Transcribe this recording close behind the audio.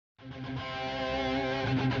On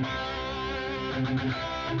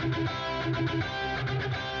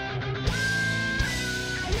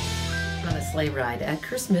a sleigh ride at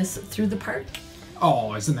Christmas through the park.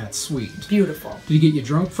 Oh, isn't that sweet? Beautiful. Did he get you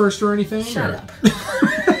drunk first or anything? Shut up.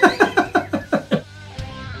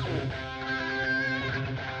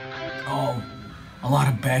 Oh, a lot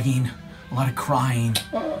of begging, a lot of crying,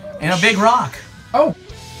 and a big rock. Oh.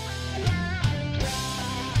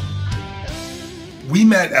 We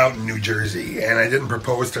met out in New Jersey, and I didn't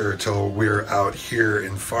propose to her till we were out here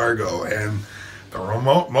in Fargo, and the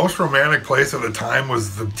most romantic place at the time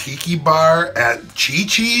was the Tiki Bar at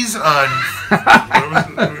Chi-Chi's on.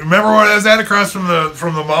 Remember where that was at, across from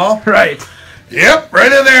the mall? Right. Yep, right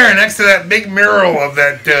in there, next to that big mural of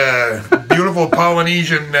that beautiful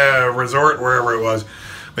Polynesian resort, wherever it was.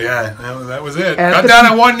 But yeah, that was it. Got down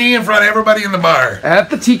on one knee in front of everybody in the bar. At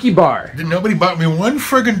the Tiki Bar. Nobody bought me one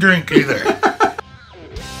friggin' drink either.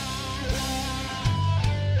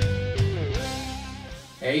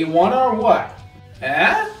 Hey, you wanna or what?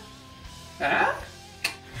 Huh? Huh?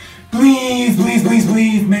 Please, please, please,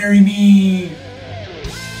 please marry me.